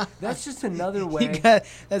 That's just another way.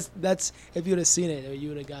 That's if you would have seen it, you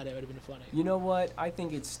would have got it. It would have been funny. You know what? I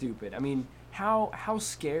think it's stupid. I mean, how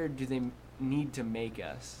scared do they need to make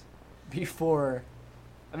us before?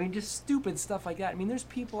 I mean, just stupid stuff like that. I mean, there's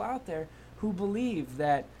people out there who believe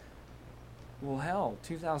that, well, hell,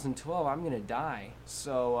 2012, I'm going to die.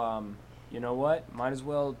 So, you know what? Might as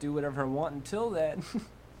well do whatever I want until then.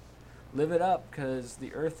 Live it up, because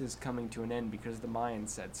the Earth is coming to an end because the Mayans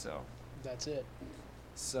said so. That's it.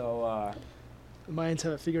 So, the Mayans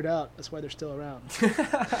have it figured out. That's why they're still around.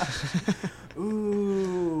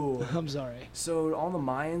 Ooh. I'm sorry. So, all the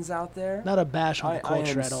Mayans out there? Not a bash on the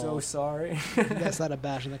culture I am at all. so sorry. That's not a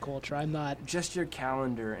bash on the culture. I'm not. Just your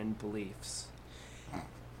calendar and beliefs.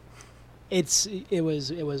 It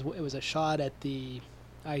was a shot at the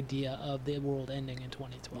idea of the world ending in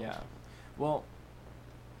 2012. Yeah. Well,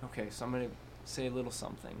 okay, so I'm going to say a little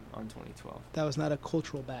something on 2012. That was not a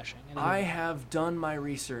cultural bashing. Anyway. I have done my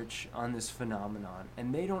research on this phenomenon,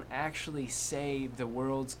 and they don't actually say the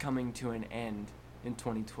world's coming to an end in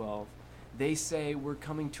 2012. They say we're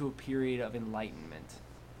coming to a period of enlightenment.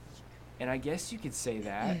 And I guess you could say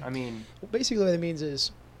that. I mean... Well, basically what it means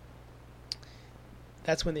is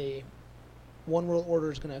that's when the one world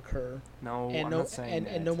order is going to occur. No, and I'm no, not saying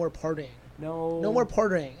that. And no more partying. No more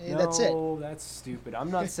partying. That's it. No, that's stupid.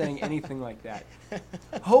 I'm not saying anything like that.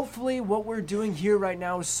 Hopefully what we're doing here right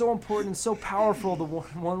now is so important and so powerful the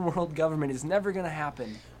one world government is never going to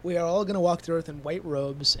happen. We are all going to walk the earth in white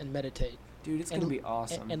robes and meditate. Dude, it's going to be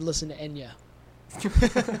awesome. And listen to Enya.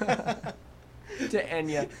 To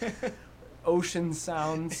Enya. Ocean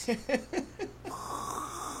sounds.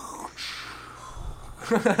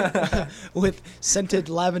 With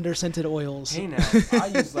lavender scented oils. Hey now, I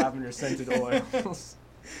use lavender scented oils.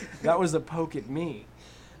 That was a poke at me.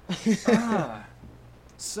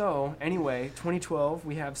 So, anyway, 2012,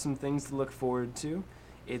 we have some things to look forward to.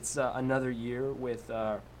 It's another year with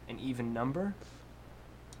an even number.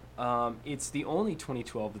 It's the only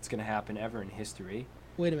 2012 that's going to happen ever in history.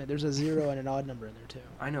 Wait a minute, there's a 0 and an odd number in there too.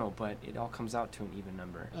 I know, but it all comes out to an even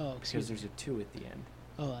number. Oh, because there's a 2 at the end.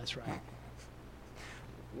 Oh, that's right.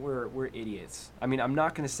 We're idiots. I mean, I'm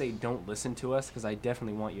not going to say don't listen to us, because I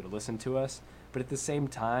definitely want you to listen to us. But at the same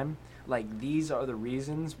time, like, these are the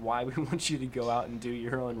reasons why we want you to go out and do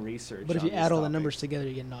your own research. But if you add all the numbers together,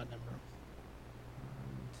 you get an odd number.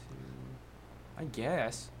 1, 2, I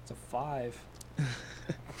guess. It's a 5.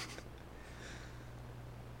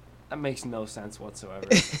 That makes no sense whatsoever.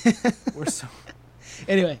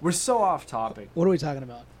 Anyway. We're so off topic. What are we talking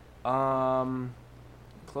about?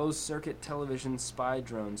 Closed circuit television spy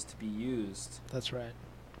drones to be used. That's right.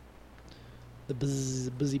 The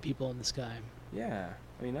busy people in the sky. Yeah,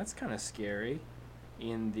 I mean, that's kind of scary.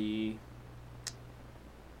 In the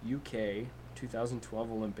UK 2012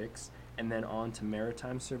 Olympics, and then on to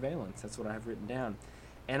maritime surveillance. That's what I have written down.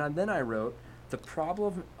 And then I wrote, the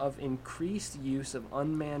problem of increased use of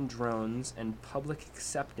unmanned drones and public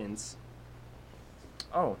acceptance.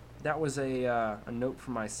 Oh, that was a note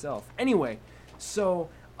for myself. Anyway, so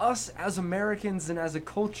us as Americans and as a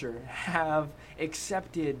culture have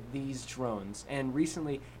accepted these drones. And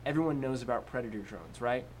recently, everyone knows about Predator drones,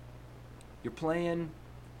 right? You're playing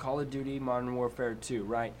Call of Duty Modern Warfare 2,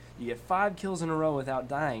 right? You get 5 kills in a row without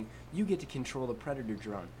dying. You get to control the Predator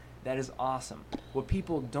drone. That is awesome. What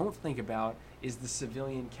people don't think about is the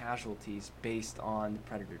civilian casualties based on the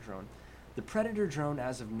Predator drone. The Predator drone,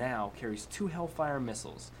 as of now, carries 2 Hellfire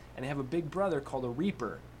missiles, and they have a big brother called a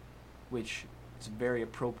Reaper, which is a very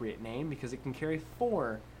appropriate name because it can carry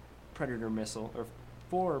 4 Predator missile or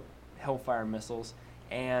 4 Hellfire missiles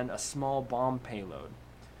and a small bomb payload.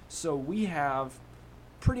 So we have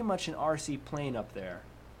pretty much an RC plane up there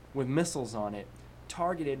with missiles on it,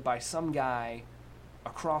 targeted by some guy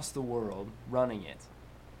across the world running it.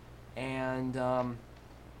 And I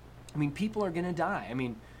mean, people are gonna die. I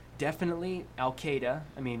mean, definitely Al-Qaeda,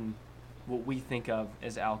 I mean, what we think of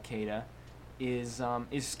as Al-Qaeda is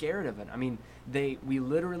scared of it. I mean, we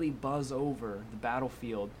literally buzz over the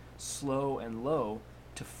battlefield slow and low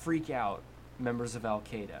to freak out members of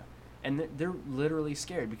Al-Qaeda. And they're literally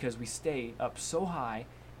scared because we stay up so high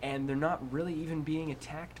and they're not really even being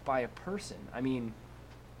attacked by a person. I mean,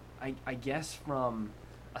 I guess from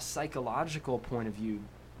a psychological point of view,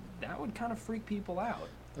 that would kind of freak people out.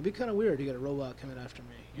 It'd be kind of weird to get a robot coming after me.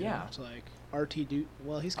 You know? Yeah. It's like R2D2.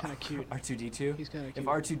 Well, he's kind of cute. R2D2? He's kind of If cute.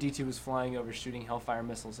 R2D2 was flying over shooting Hellfire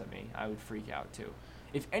missiles at me, I would freak out too.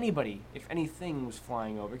 If anything was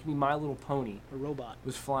flying over, it could be My Little Pony A robot.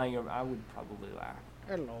 was flying over, I would probably laugh.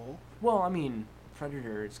 Hello. Well, I mean,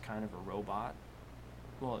 Predator is kind of a robot.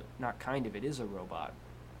 Well, not kind of, it is a robot.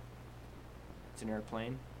 It's an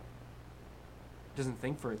airplane. It doesn't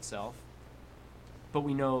think for itself. But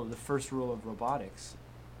we know the first rule of robotics.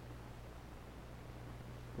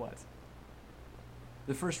 What?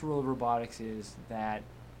 The first rule of robotics is that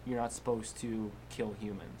you're not supposed to kill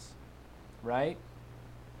humans. Right?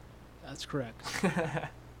 That's correct.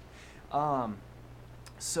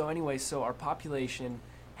 So anyway, so our population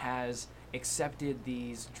has accepted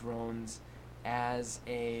these drones as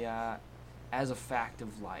a fact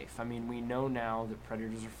of life. I mean, we know now that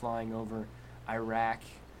Predators are flying over Iraq,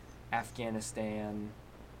 Afghanistan,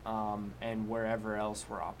 and wherever else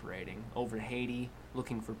we're operating. Over Haiti,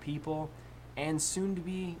 looking for people, and soon to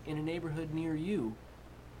be in a neighborhood near you,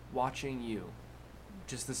 watching you.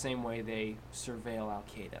 Just the same way they surveil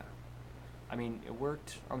Al-Qaeda. I mean, it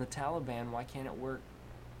worked on the Taliban. Why can't it work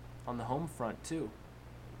on the home front too?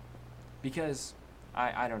 Because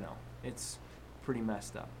I don't know. It's pretty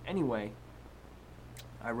messed up. Anyway,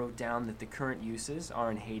 I wrote down that the current uses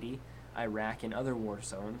are in Haiti, Iraq, and other war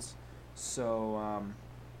zones. So,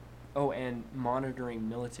 and monitoring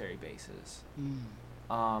military bases.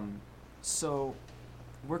 So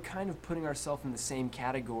we're kind of putting ourselves in the same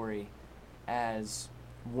category as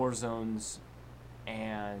war zones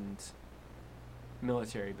and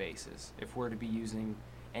military bases if we're to be using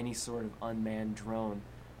any sort of unmanned drone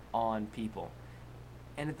on people.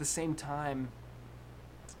 And at the same time,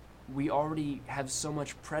 we already have so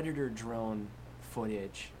much Predator drone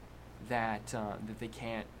footage that that they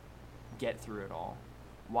can't get through it all.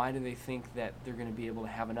 Why do they think that they're going to be able to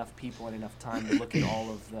have enough people and enough time to look at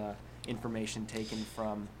all of the information taken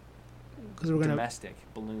from domestic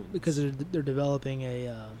balloons? Because they're developing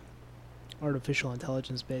a artificial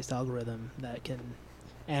intelligence-based algorithm that can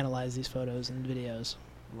analyze these photos and videos.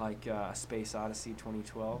 Like Space Odyssey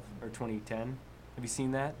 2012 or 2010. Have you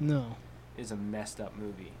seen that? No. It's a messed up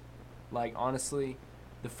movie. Like, honestly,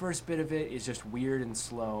 the first bit of it is just weird and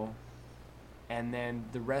slow, and then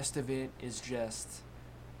the rest of it is just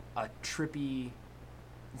a trippy,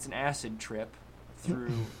 it's an acid trip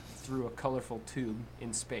through a colorful tube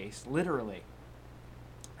in space, literally.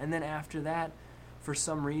 And then after that, for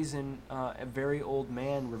some reason, a very old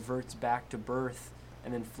man reverts back to birth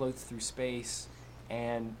and then floats through space,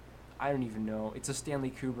 and I don't even know. It's a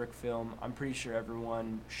Stanley Kubrick film. I'm pretty sure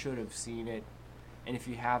everyone should have seen it, and if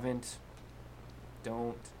you haven't,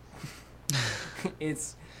 don't.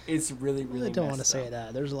 It's really, really I don't want to messed say up.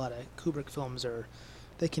 that. There's a lot of Kubrick films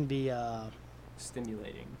they can be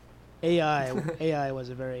Stimulating. AI was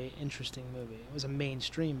a very interesting movie. It was a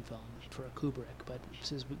mainstream film for Kubrick, but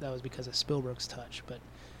that was because of Spielberg's touch. But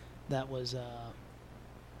that was I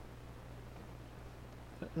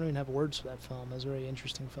don't even have words for that film. It was a very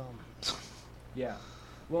interesting film. Yeah.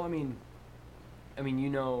 Well, I mean, you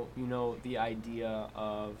know the idea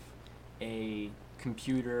of a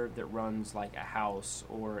computer that runs like a house,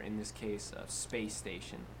 or in this case, a space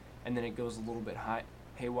station, and then it goes a little bit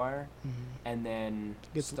haywire, and then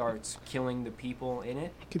starts killing the people in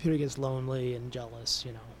it. Computer gets lonely and jealous,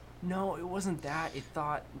 No, it wasn't that. It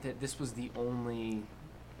thought that this was the only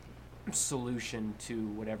solution to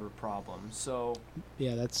whatever problem. So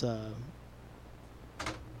yeah, that's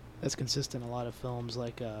consistent in a lot of films.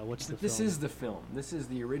 Like what's the this film? is the film. This is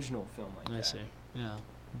the original film. Like I that. see. Yeah,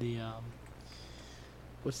 the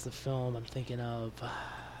what's the film I'm thinking of?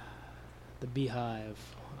 The Beehive.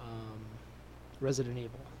 Resident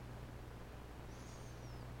Evil.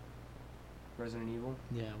 Resident Evil.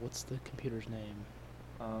 Yeah, what's the computer's name?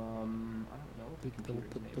 I don't know what the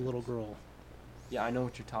computer's name The little is. girl. Yeah, I know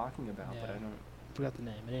what you're talking about, but Yeah. I don't. Forgot the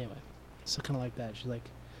name. But anyway, so kind of like that. She's like,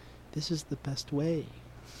 "This is the best way."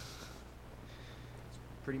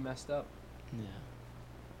 Pretty messed up. Yeah.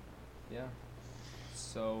 Yeah.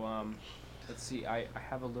 So let's see. I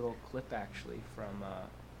have a little clip actually from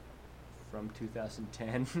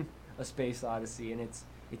 2010, A Space Odyssey, and it's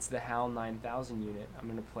the HAL 9000 unit. I'm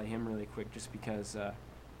gonna play him really quick just because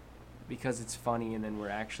it's funny, and then we're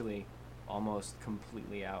actually almost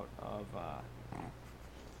completely out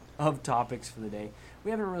of topics for the day.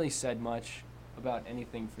 We haven't really said much about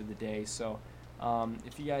anything for the day, so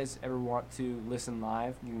if you guys ever want to listen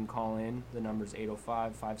live, you can call in. The number's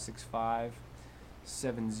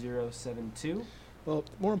 805-565-7072. Well,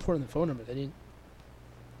 more important than the phone number,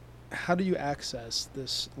 how do you access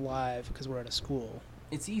this live? Because we're at a school.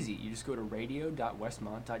 It's easy. You just go to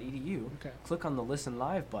radio.westmont.edu, Okay. click on the Listen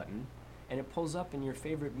Live button, and it pulls up in your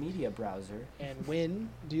favorite media browser. And when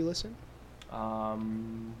do you listen?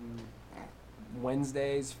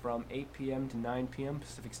 Wednesdays from 8 p.m. to 9 p.m.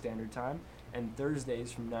 Pacific Standard Time, and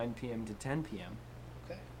Thursdays from 9 p.m. to 10 p.m.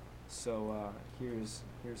 Okay. So here's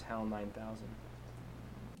HAL 9000.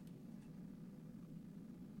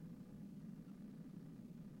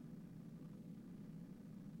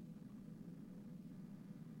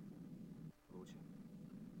 Voce.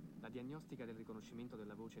 La diagnostica del riconoscimento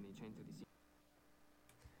della voce nei centri di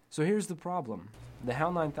So here's the problem. The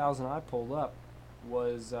HAL 9000 I pulled up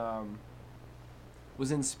was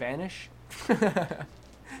in Spanish.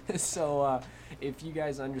 So if you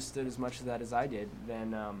guys understood as much of that as I did,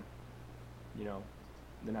 then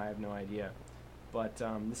then I have no idea. But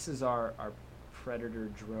this is our Predator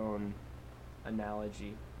drone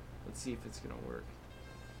analogy. Let's see if it's gonna work.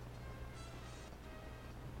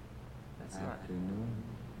 That's not. Afternoon,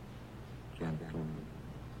 gentlemen.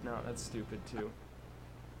 No, that's stupid too.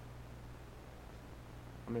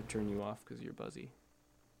 I'm gonna turn you off because you're buzzy.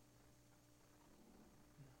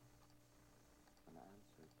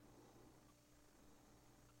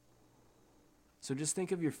 So just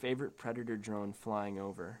think of your favorite Predator drone flying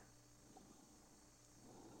over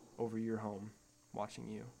your home, watching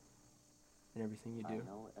you and everything you do. I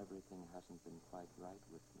know everything hasn't been quite right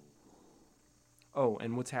with me. Oh,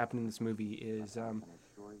 and what's happened in this movie is but I can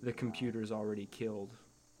assure you the now computer's already killed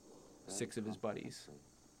very 6 of his buddies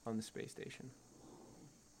confidently on the space station.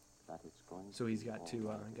 that it's going So to he's be got all to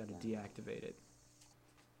right got to again. deactivate it.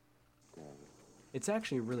 Dave, It's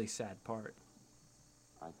actually a really sad part.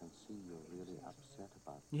 I can see you're really upset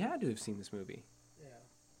about You had to have seen this movie. Yeah.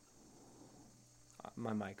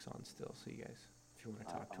 My mic's on still, so you guys, if you want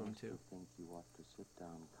to talk to him honestly too. think you ought to sit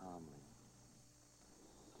down calmly,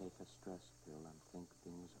 take a stress pill, and think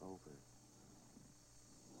things over.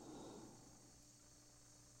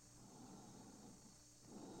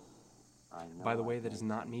 I know By the way, I've that is made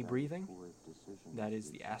not some me very breathing. poor decisions That is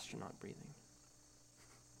the recently, astronaut breathing.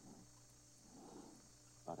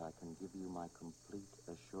 But I can give you my complete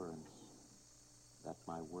assurance that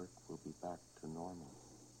my work will be back to normal.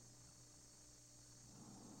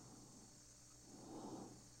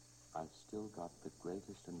 I've still got the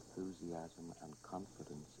greatest enthusiasm and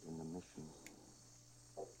confidence in the mission,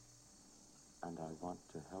 and I want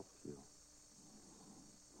to help you.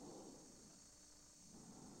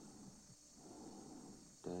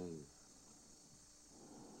 Dave,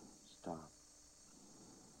 stop.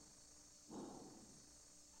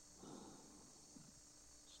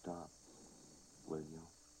 Stop, will you?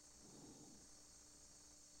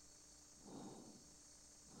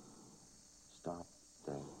 Stop,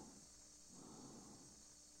 Dave.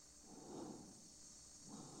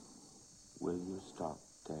 Will you stop,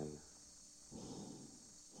 Dave?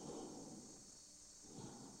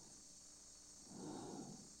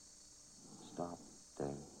 Stop, Dave.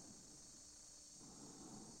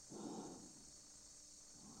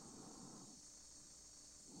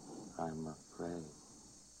 I'm afraid.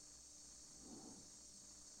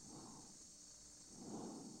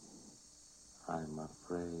 I'm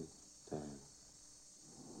afraid, Dave.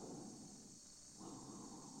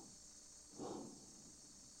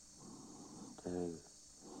 Dave.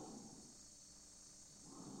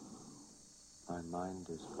 My mind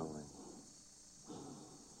is going.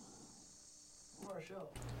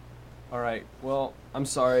 All right. Well, I'm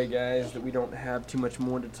sorry, guys, that we don't have too much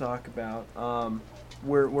more to talk about.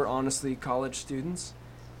 We're honestly college students,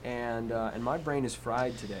 and my brain is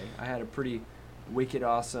fried today. I had a pretty wicked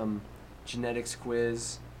awesome genetics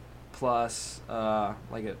quiz, plus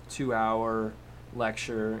like a 2-hour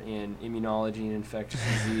lecture in immunology and infectious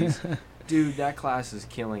disease. Dude, that class is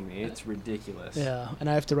killing me. It's ridiculous. Yeah, and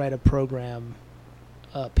I have to write a program,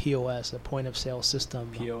 POS, a point of sale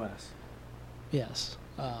system. POS. Yes,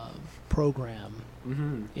 program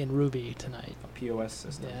Mm-hmm. in Ruby tonight. A POS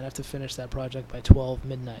system. Yeah, and I have to finish that project by 12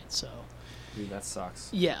 midnight. So Dude, that sucks.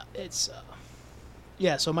 yeah, it's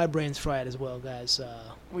so my brain's fried as well, guys.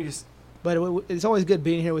 We just But it's always good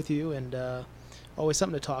being here with you, and always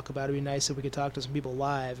something to talk about. It'd be nice if we could talk to some people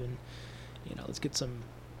live, and let's get some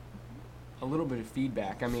a little bit of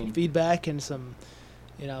feedback. I mean, feedback and some,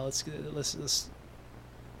 let's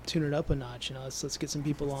tune it up a notch. Let's get some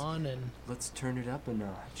people on, and let's turn it up a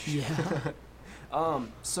notch. yeah.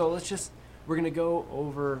 So we're gonna go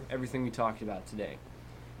over everything we talked about today.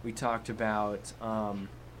 We talked about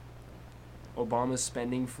Obama's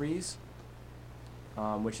spending freeze,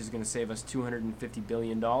 which is going to save us $250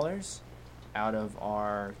 billion out of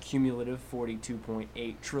our cumulative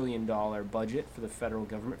 $42.8 trillion budget for the federal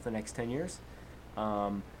government for the next 10 years.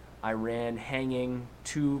 Iran hanging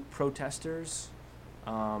 2 protesters,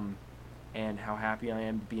 and how happy I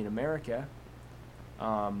am to be in America.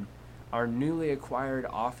 Our newly acquired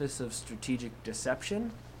Office of Strategic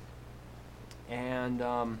Deception, and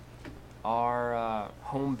our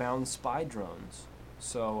homebound spy drones.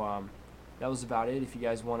 So that was about it. If you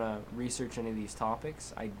guys want to research any of these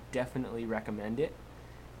topics, I definitely recommend it.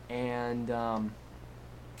 And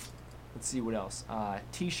let's see what else.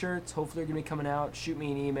 T-shirts, hopefully they're going to be coming out. Shoot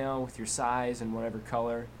me an email with your size and whatever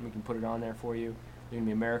color, and we can put it on there for you. They're going to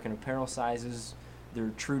be American Apparel sizes.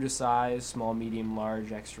 They're true to size, small, medium,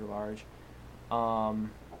 large, extra large.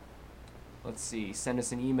 Let's see. Send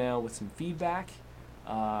us an email with some feedback.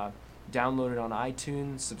 Download it on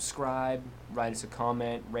iTunes. Subscribe. Write us a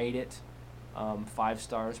comment. Rate it. 5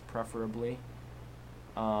 stars preferably.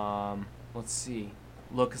 Let's see.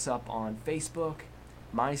 Look us up on Facebook,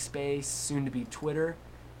 MySpace, soon to be Twitter,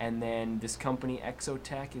 and then this company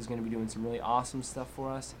Exotech is going to be doing some really awesome stuff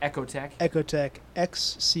for us. Echotech,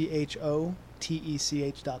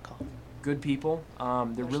 XCHOTECH.com. Good people.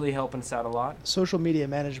 They're really helping us out a lot. Social media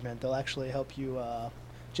management. They'll actually help you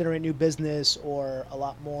generate new business or a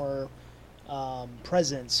lot more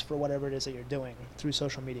presence for whatever it is that you're doing through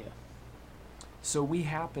social media. So we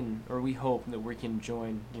hope that we can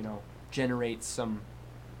generate some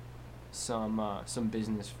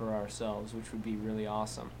business for ourselves, which would be really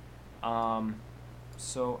awesome.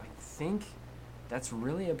 So I think that's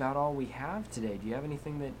really about all we have today. Do you have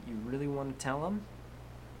anything that you really want to tell them?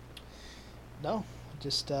 No,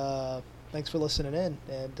 just thanks for listening in,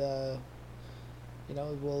 and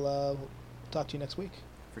we'll talk to you next week.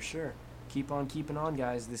 For sure. Keep on keeping on,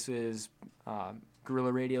 guys. This is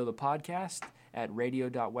Guerrilla Radio, the podcast at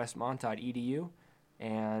radio.westmont.edu,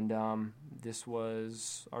 and this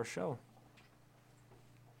was our show.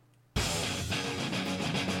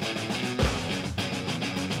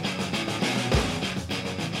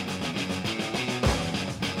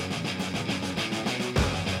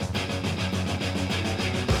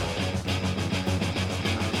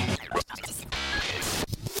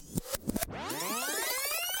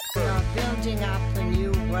 Building up a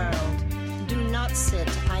new world. Do not sit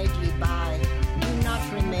idly by. Do not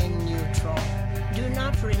remain neutral. Do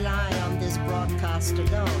not rely on this broadcast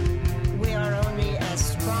alone. We are only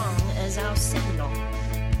as strong as our signal.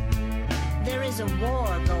 There is a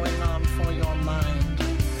war going on for your mind.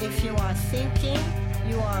 If you are thinking,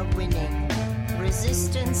 you are winning.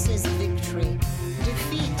 Resistance is victory.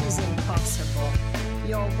 Defeat is impossible.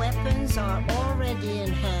 Your weapons are already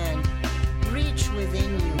in hand. Reach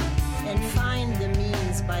within you and find the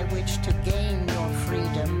means by which to gain your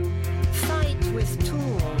freedom. Fight with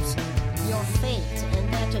tools. Your fate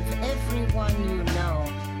and that of everyone you know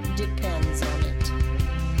depends